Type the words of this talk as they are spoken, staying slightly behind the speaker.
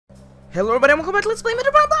Hello everybody and welcome back to Let's Play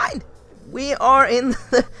Metroid Online! We are in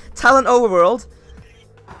the Talon overworld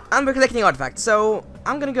and we're collecting artifacts. So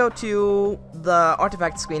I'm gonna go to the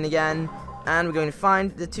artifact screen again and we're going to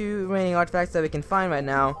find the two remaining artifacts that we can find right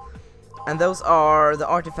now. And those are the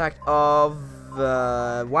artifact of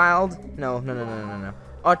Wild. No.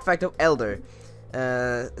 Artifact of Elder.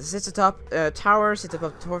 Sits atop tower, sits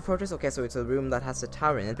atop fortress. Okay, so it's a room that has a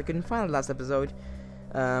tower in it. We couldn't find it last episode.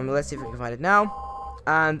 Let's see if we can find it now.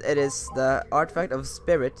 And it is the artifact of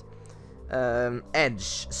Spirit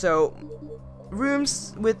Edge. So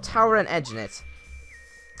rooms with tower and edge in it.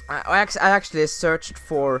 I actually searched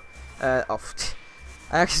for I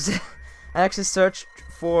actually searched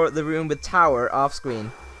for the room with tower off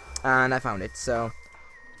screen and I found it. So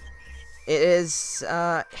it is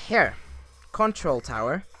here, control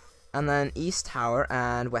tower, and then east tower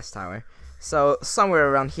and west tower. So somewhere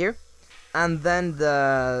around here. And then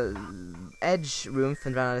the edge room,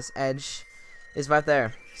 Fendrana's edge, is right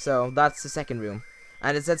there. So that's the second room.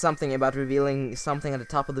 And it said something about revealing something at the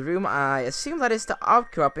top of the room. I assume that is the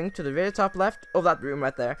outcropping to the very top left of that room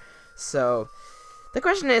right there. So the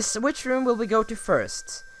question is, which room will we go to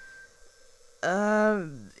first?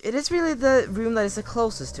 It is really the room that is the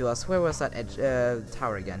closest to us. Where was that edge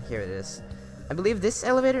tower again? Here it is. I believe this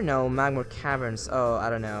elevator? No, Magmore Caverns. Oh, I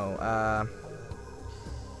don't know.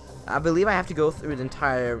 I believe I have to go through the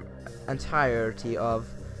entirety of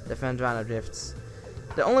the Fendrana Drifts.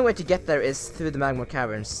 The only way to get there is through the Magmore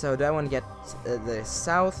Caverns. So do I want to get the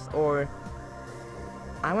south, or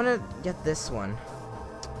I want to get this one?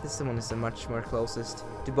 This one is the much more closest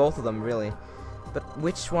to both of them, really. But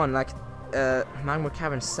which one? Like Magmore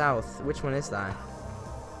Caverns south. Which one is that?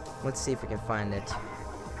 Let's see if we can find it.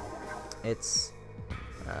 It's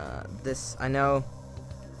this. I know.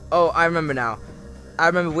 Oh, I remember now. I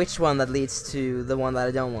remember which one that leads to the one that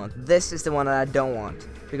I don't want. This is the one that I don't want,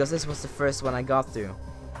 because this was the first one I got through.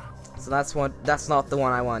 So that's not the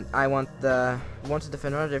one I want. I want the one to the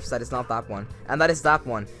Fendrana Drifts that is not that one. And that is that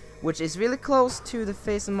one, which is really close to the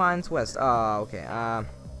Face of Mines West. Oh, okay.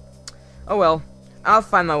 Oh well. I'll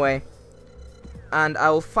find my way. And I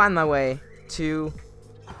will find my way to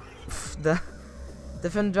the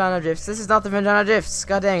Fendrana Drifts. This is not the Fendrana Drifts.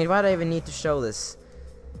 God dang it, why do I even need to show this?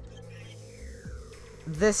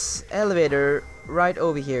 This elevator right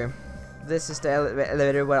over here. This is the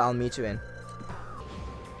elevator where I'll meet you in.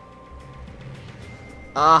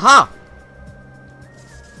 Aha!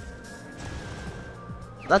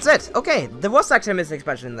 That's it. Okay, there was actually a missing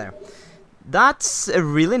expansion in there. That's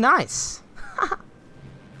really nice.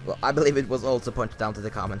 Well, I believe it was also pointed down to the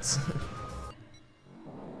comments.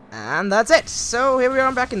 And that's it. So here we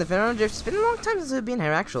are back in the Fendrana Drift. It's been a long time since we've been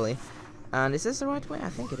here, actually. And is this the right way? I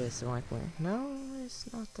think it is the right way. No, it's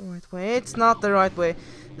not the right way. It's not the right way.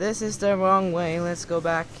 This is the wrong way. Let's go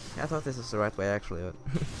back. I thought this was the right way, actually, but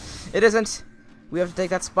it isn't. We have to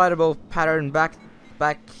take that spider bowl pattern back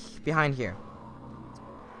behind here.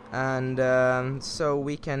 And so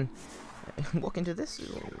we can walk into this.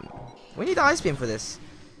 We need the ice beam for this.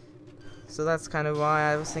 So that's kind of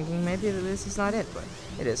why I was thinking maybe this is not it, but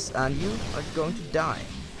it is. And you are going to die.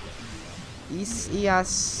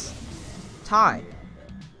 Tie.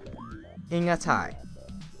 Inga tie.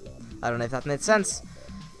 I don't know if that made sense.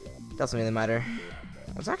 Doesn't really matter.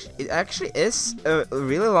 It actually is a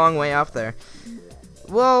really long way up there.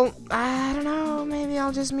 Well, I don't know. Maybe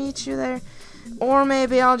I'll just meet you there. Or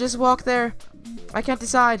maybe I'll just walk there. I can't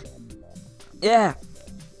decide. Yeah.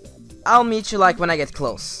 I'll meet you like when I get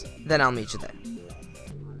close. Then I'll meet you there.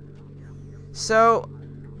 So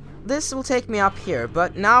this will take me up here,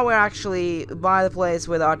 but now we're actually by the place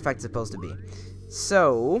where the artifact's supposed to be.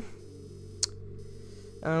 So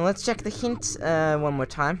let's check the hint one more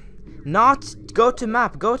time. Not go to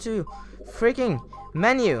map, go to freaking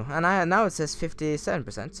menu, and now it says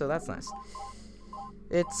 57%, so that's nice.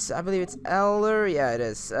 I believe it's Elder. Yeah, it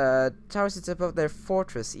is. Tower sits above their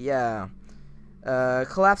fortress. Yeah.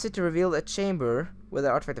 Collapse it to reveal a chamber where the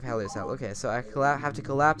artifact of hell is held. Okay, so I have to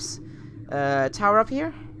collapse tower up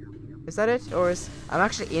here. Is that it? Or I'm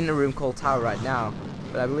actually in a room called tower right now,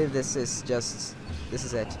 but I believe this is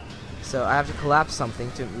it. So I have to collapse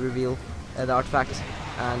something to reveal the artifact.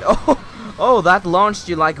 And oh, that launched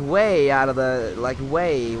you like way out of the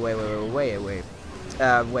way away.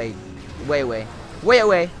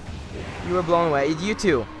 You were blown away. You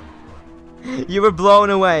too. You were blown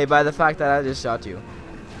away by the fact that I just shot you.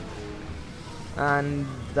 And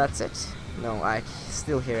that's it. No, I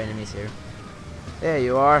still hear enemies here. There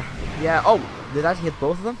you are. Yeah. Oh, did that hit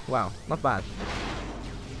both of them? Wow, not bad.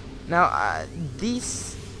 Now,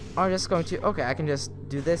 these are just going to... Okay, I can just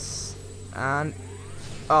do this. And...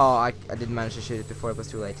 Oh, I didn't manage to shoot it before it was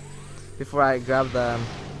too late. before I grab the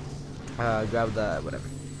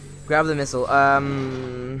grab the missile.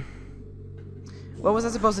 What was I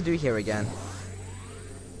supposed to do here again?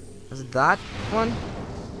 Was it that one?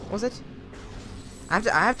 Was it? I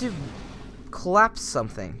have to collapse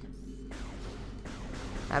something.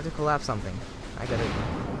 I have to collapse something. I gotta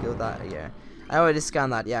do that. Yeah. I already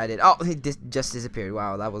scanned that. Yeah, I did. Oh, it just disappeared.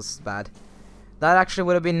 Wow, that was bad. That actually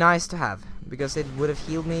would have been nice to have, because it would have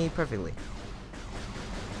healed me perfectly.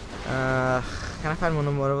 Can I find one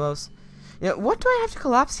more of those? You know, what do I have to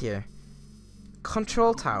collapse here?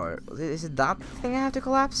 Control tower. Is it that thing I have to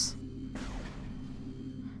collapse?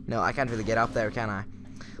 No, I can't really get up there, can I?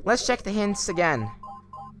 Let's check the hints again.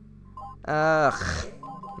 Ugh.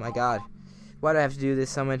 My god. Why do I have to do this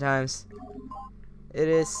so many times? It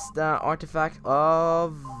is the artifact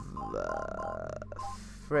of...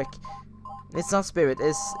 frick. It's not spirit,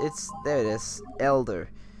 it's... there it is. Elder.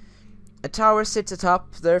 A tower sits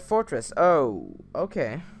atop their fortress. Oh,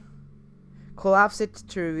 okay. Collapse it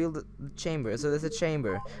to reveal the chamber. So there's a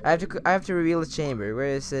chamber. I have to reveal the chamber. Where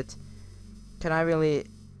is it? Can I really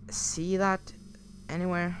see that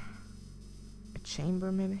anywhere? A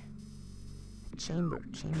chamber, maybe? A chamber.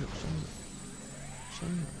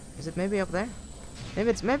 Is it maybe up there?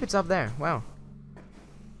 Maybe it's up there. Wow.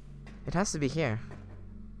 It has to be here.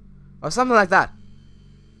 Or something like that.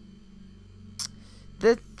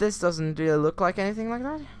 This doesn't really look like anything like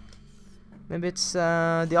that. Maybe it's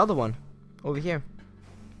the other one over here.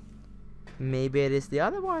 Maybe it is the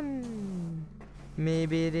other one.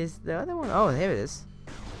 Maybe it is the other one. Oh, here it is.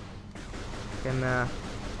 I can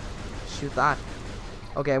shoot that.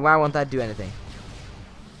 Okay, why won't that do anything?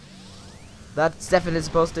 That's definitely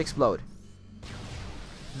supposed to explode.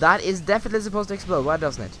 That is definitely supposed to explode. Why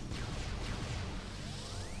doesn't it?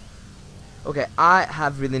 Okay, I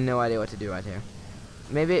have really no idea what to do right here.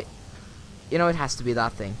 Maybe, you know, it has to be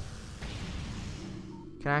that thing.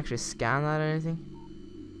 Can I actually scan that or anything?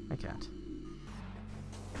 I can't.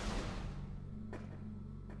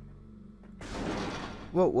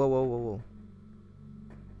 Whoa, whoa, whoa, whoa, whoa.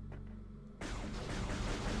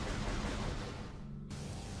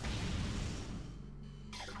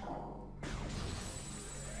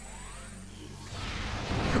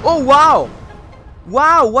 Oh, wow!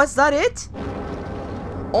 Wow, was that it?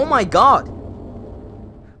 Oh my god.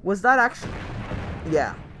 Was that actually...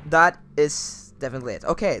 Yeah, that is definitely it.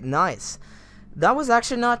 Okay, nice. That was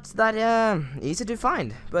actually not that easy to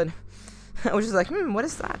find, but I was just like, what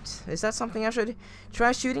is that? Is that something I should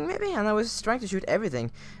try shooting maybe? And I was trying to shoot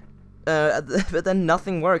everything, but then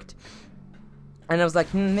nothing worked. And I was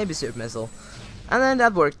like, maybe super missile. And then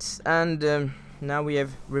that worked, and now we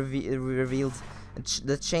have revealed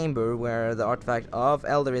the chamber where the artifact of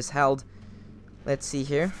Elder is held. Let's see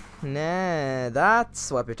here. Nah,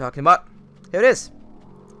 that's what we're talking about. Here it is.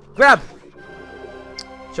 Grab!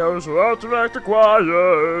 Chose artifact acquired.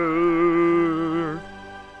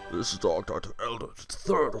 This is the artifact of Elder. It's the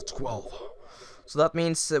third of 12. So that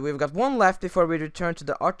means we've got one left before we return to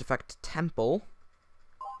the artifact temple.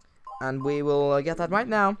 And we will get that right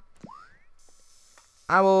now.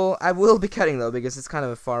 I will be cutting though, because it's kind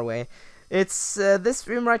of far away. It's this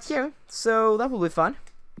room right here, so that will be fun.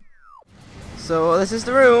 So this is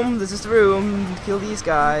the room. Kill these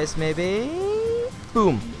guys, maybe.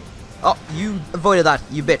 Boom. Oh, you avoided that,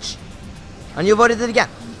 you bitch. And you avoided it again.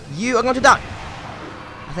 You are going to die.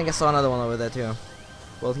 I think I saw another one over there too.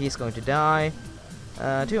 Well, he's going to die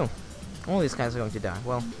too. All these guys are going to die.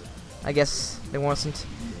 Well, I guess there wasn't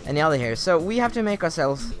any other here. So we have to make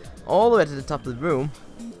ourselves all the way to the top of the room.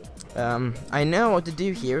 I know what to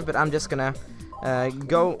do here, but I'm just gonna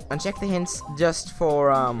go and check the hints just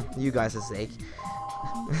for you guys' sake.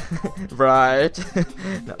 Right.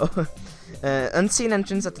 No. Unseen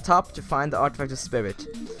entrance at the top to find the artifact of spirit.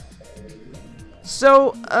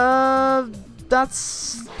 So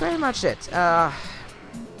that's pretty much it.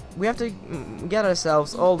 We have to get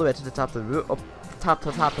ourselves all the way to the top of the room, top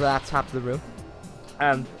of the room,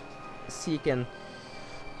 and seek an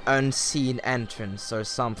unseen entrance or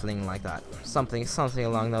something like that. Something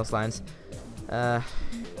along those lines.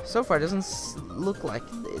 So far it doesn't look like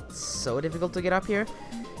it's so difficult to get up here.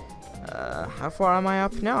 How far am I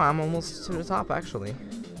up? No, I'm almost to the top actually.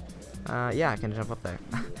 Yeah, I can jump up there.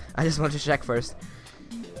 I just want to check first.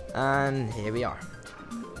 And here we are.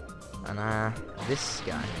 And this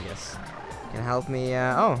guy, I guess, can help me.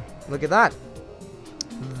 Oh, look at that.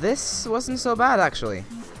 This wasn't so bad actually.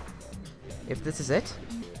 If this is it.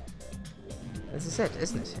 This is it,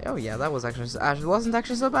 isn't it? Oh yeah, that was actually wasn't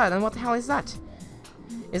actually so bad. And what the hell is that?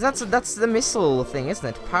 Is that that's the missile thing, isn't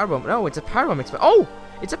it? Power bomb. No, it's a power bomb expansion. Oh,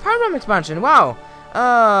 it's a power bomb expansion. Wow.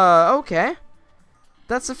 Okay.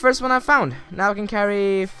 that's the first one I found. Now I can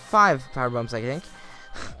carry 5 power bombs, I think.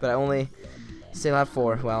 But I only still have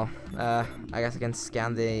 4. Well, I guess I can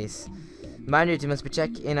scan these. My duty must be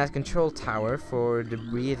checked in at control tower for the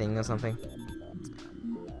breathing or something.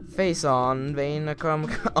 Face on, vein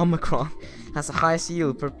Omicron has a high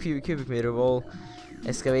yield per cubic meter of all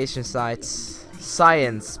excavation sites.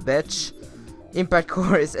 Science, bitch. Impact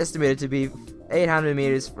core is estimated to be 800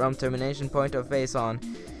 meters from termination point of face on.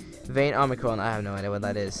 Vein Omicron, I have no idea what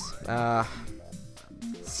that is.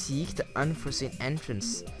 Seek the unforeseen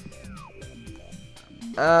entrance.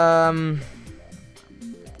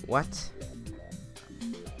 What?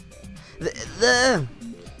 The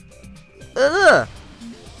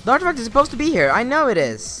artifact is supposed to be here. I know it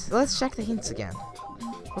is. Let's check the hints again.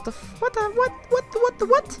 What?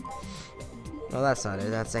 Well, that's not it.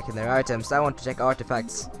 That's secondary items. I want to check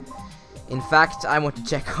artifacts. In fact, I want to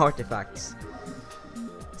check artifacts.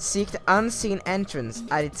 Seek the unseen entrance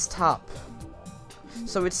at its top.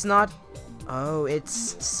 So it's not... Oh,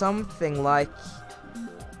 it's something like...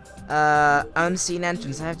 unseen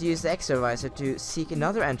entrance. I have to use the exerciser to seek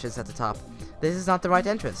another entrance at the top. This is not the right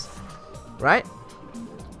entrance. Right?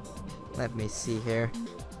 Let me see here.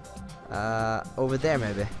 Over there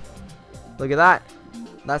maybe. Look at that.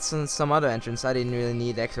 That's some other entrance. I didn't really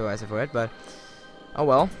need the exerciser for it, but... Oh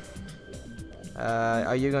well.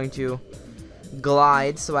 Are you going to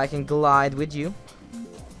glide so I can glide with you?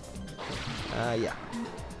 Yeah.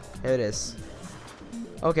 Here it is.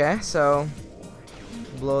 Okay, so...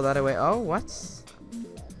 Blow that away. Oh, what?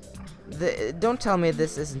 Don't tell me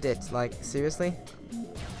this isn't it. Like, seriously?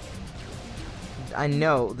 I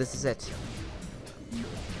know this is it.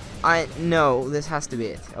 I know this has to be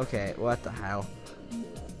it. Okay, what the hell?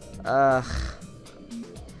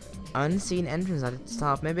 Unseen entrance at its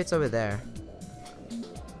top. Maybe it's over there.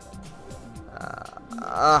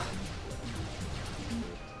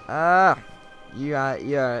 You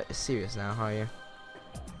are serious now, are you?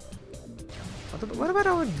 What about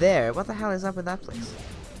over there? What the hell is up with that place?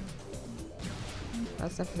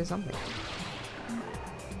 That's definitely something.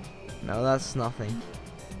 No, that's nothing.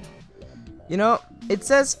 You know, it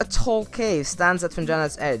says a tall cave stands at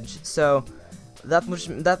Fendrana's edge, so that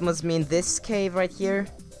must mean this cave right here,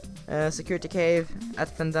 security cave at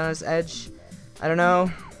Fendrana's edge. I don't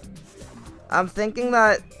know. I'm thinking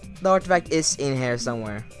that the artifact is in here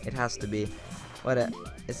somewhere. It has to be. What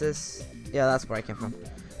is this? Yeah, that's where I came from.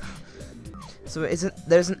 So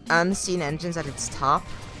there's an unseen entrance at its top?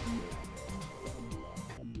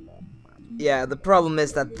 Yeah, the problem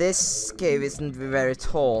is that this cave isn't very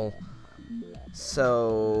tall.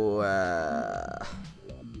 So,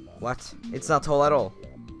 what? It's not tall at all.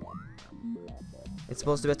 It's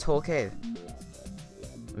supposed to be a tall cave.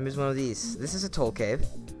 Maybe it's one of these. This is a tall cave.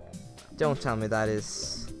 Don't tell me that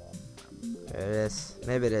is... There it is.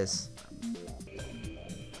 Maybe it is.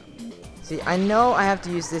 See, I know I have to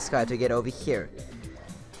use this guy to get over here.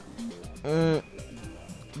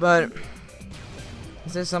 But...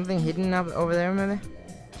 Is there something hidden up over there, maybe?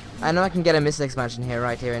 I know I can get a missile expansion here,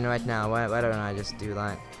 right here and right now. Why don't I just do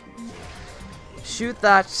that? Shoot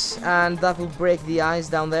that, and that will break the ice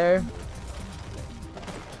down there.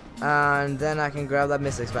 And then I can grab that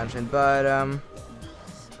missile expansion. But,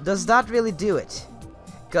 does that really do it?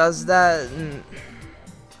 Because the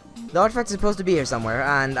artifact is supposed to be here somewhere,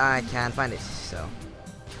 and I can't find it, so...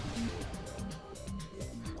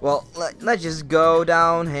 Well, let's just go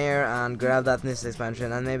down here and grab that missile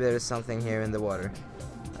expansion, and maybe there's something here in the water.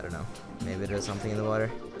 I don't know. Maybe there's something in the water.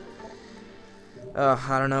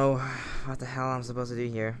 I don't know what the hell I'm supposed to do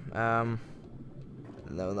here. No,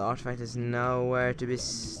 the artifact is nowhere to be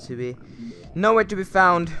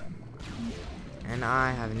found, and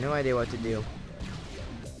I have no idea what to do.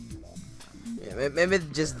 Yeah, maybe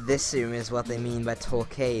just this room is what they mean by tall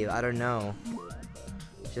cave. I don't know.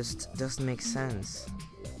 Just doesn't make sense.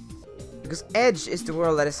 Because edge is the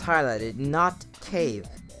world that is highlighted, not cave.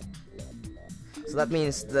 So that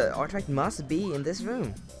means the artifact must be in this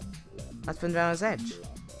room. At Fendrana's edge.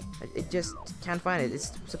 It just can't find it.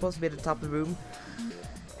 It's supposed to be at the top of the room.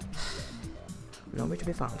 Nowhere to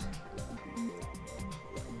be found.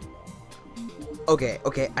 Okay,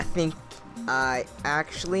 I think I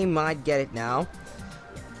actually might get it now.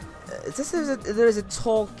 It says there's a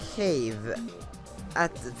tall cave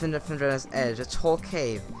at Fendrana's edge. A tall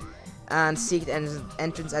cave. And seek the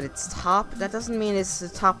entrance at its top. That doesn't mean it's the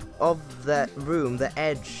top of the room, the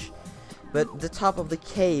edge, but the top of the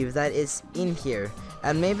cave that is in here.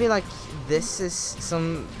 And maybe like this is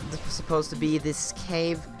supposed to be this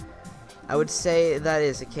cave. I would say that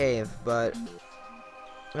is a cave, but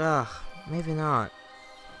maybe not.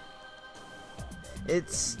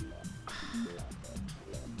 It's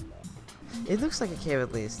It looks like a cave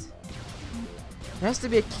at least. There has to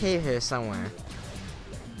be a cave here somewhere.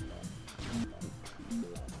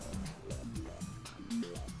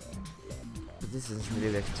 But this isn't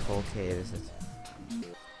really a tall cave, is it?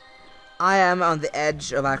 I am on the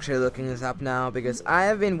edge of actually looking this up now because I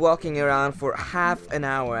have been walking around for half an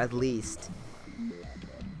hour at least.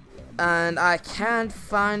 And I can't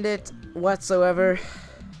find it whatsoever.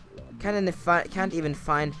 Can't even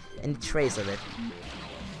find any trace of it.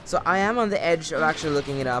 So I am on the edge of actually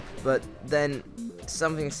looking it up, but then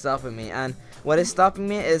something's stopping me. And what is stopping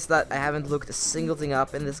me is that I haven't looked a single thing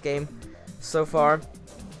up in this game so far.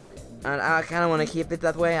 And I kind of want to keep it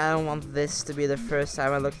that way. I don't want this to be the first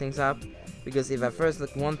time I look things up. Because if I first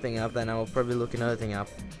look one thing up, then I will probably look another thing up.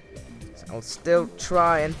 So I'll still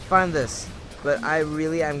try and find this. But I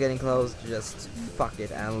really am getting close to just fuck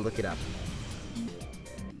it and look it up.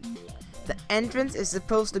 The entrance is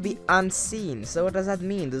supposed to be unseen. So what does that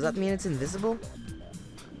mean? Does that mean it's invisible?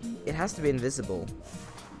 It has to be invisible.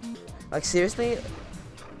 Like seriously?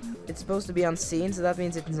 It's supposed to be unseen, so that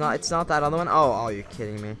means it's not that other one? Oh, are you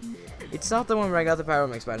kidding me? It's not the one where I got the Power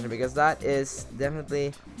Room expansion, because that is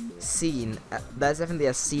definitely seen. That's definitely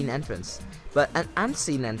a seen entrance. But an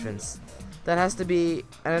unseen entrance, that has to be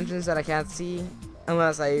an entrance that I can't see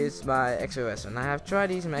unless I use my X-ray visor. And I have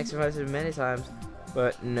tried using my X-ray visor many times,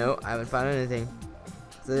 but no, I haven't found anything.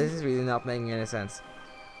 So this is really not making any sense.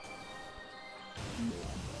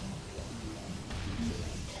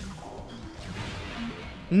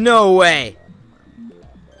 No way!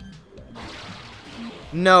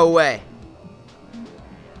 No way!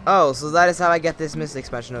 Oh, so that is how I get this mist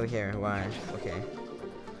expansion over here. Why? Okay.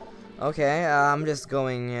 Okay, I'm just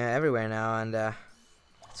going everywhere now and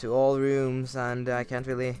to all rooms, and I can't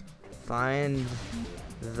really find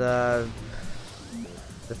the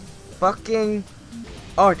fucking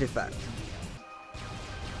artifact.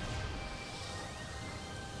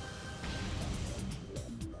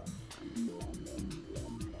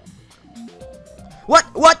 What?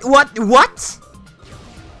 What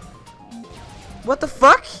the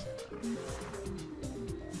fuck?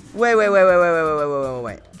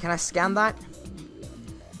 Wait. Can I scan that?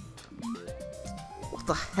 What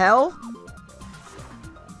the hell?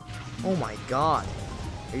 Oh my god.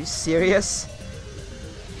 Are you serious?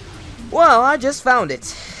 Well, I just found it.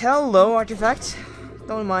 Hello, artifact.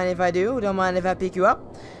 Don't mind if I do. Don't mind if I pick you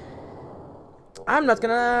up. I'm not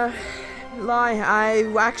gonna lie.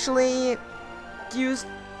 I actually used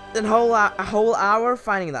a whole hour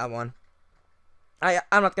finding that one.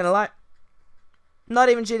 I'm not gonna lie. Not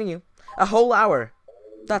even cheating you. A whole hour.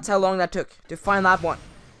 That's how long that took to find that one.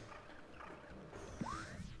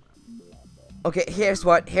 Okay, here's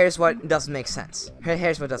what doesn't make sense.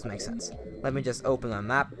 Here's what doesn't make sense. Let me just open my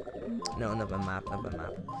map. No, not my map, not my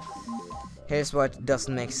map. Here's what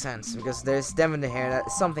doesn't make sense, because there's definitely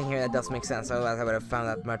something here that doesn't make sense. Otherwise, I would have found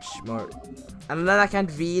that much more. And then I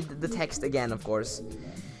can't read the text again, of course.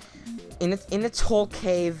 In a tall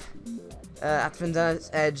cave at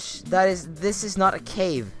Vendana's edge. This is not a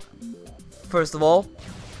cave. First of all,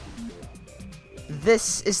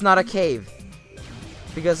 this is not a cave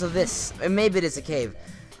because of this. Maybe it is a cave,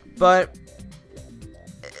 but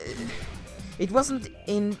it wasn't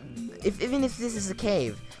in. Even if this is a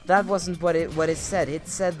cave, that wasn't what it said. It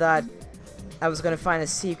said that I was gonna find a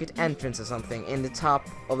secret entrance or something in the top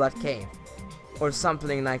of that cave, or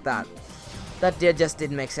something like that. That just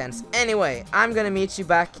didn't make sense. Anyway, I'm gonna meet you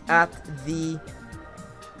back at the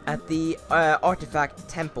artifact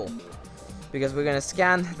temple, because we're gonna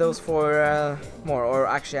scan those for more. Or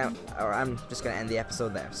actually, I'm just gonna end the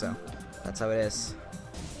episode there. So that's how it is.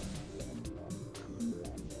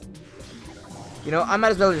 You know, I might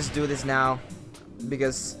as well just do this now,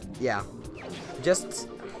 because yeah, just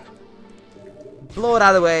blow it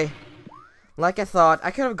out of the way. Like I thought,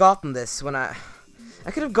 I could have gotten this when I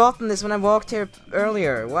walked here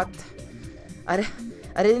earlier. What? I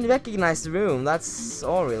didn't recognize the room. That's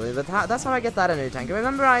all really. But that's how I get that energy tank.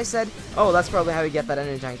 Remember I said, oh, that's probably how you get that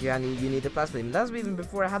energy tank. You need the plasma beam. That was even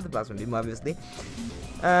before I had the plasma beam, obviously.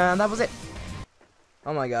 And that was it.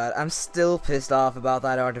 Oh my god, I'm still pissed off about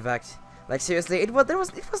that artifact. Like seriously, it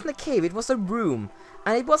wasn't a cave. It was a room,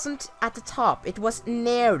 and it wasn't at the top. It was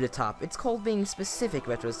near the top. It's called being specific,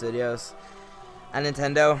 Retro Studios and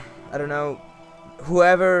Nintendo. I don't know.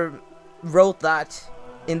 Whoever wrote that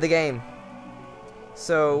in the game.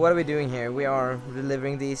 So what are we doing here? We are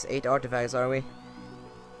delivering these 8 artifacts, are we?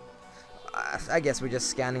 I guess we're just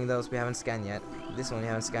scanning those. We haven't scanned yet. This one we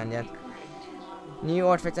haven't scanned yet. New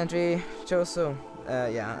artifact entry. Choso.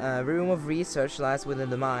 Room of research lies within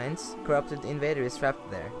the mines. Corrupted invader is trapped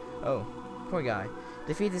there. Oh, poor guy.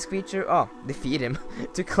 Defeat this creature. Oh, defeat him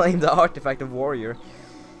to claim the artifact of warrior.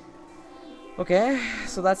 Okay,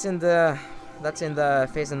 so that's in the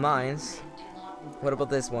Face and Mines. What about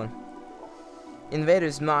this one?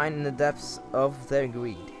 Invaders mine in the depths of their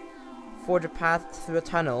greed. Forge a path through a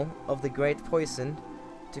tunnel of the great poison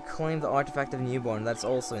to claim the artifact of newborn. That's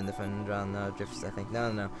also in the Fendran drifts, I think.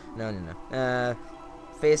 No.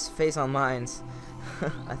 Face on Mines.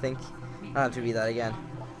 I think I'll have to read that again.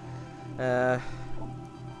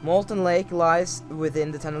 Molten Lake lies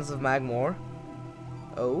within the tunnels of Magmor.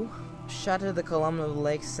 Oh. Shatter the column of the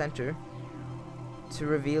lake's center to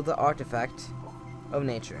reveal the artifact of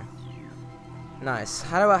nature. Nice.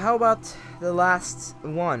 How about the last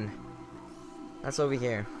one? That's over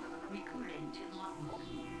here.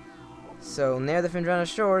 So near the Findrana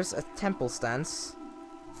shores, a temple stands.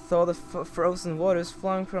 Thaw the frozen waters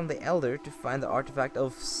flowing from the Elder to find the artifact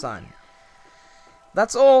of sun.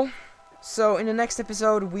 That's all. So in the next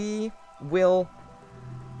episode, we will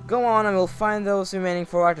go on and we'll find those remaining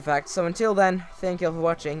 4 artifacts. So until then, thank you all for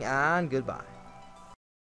watching and goodbye.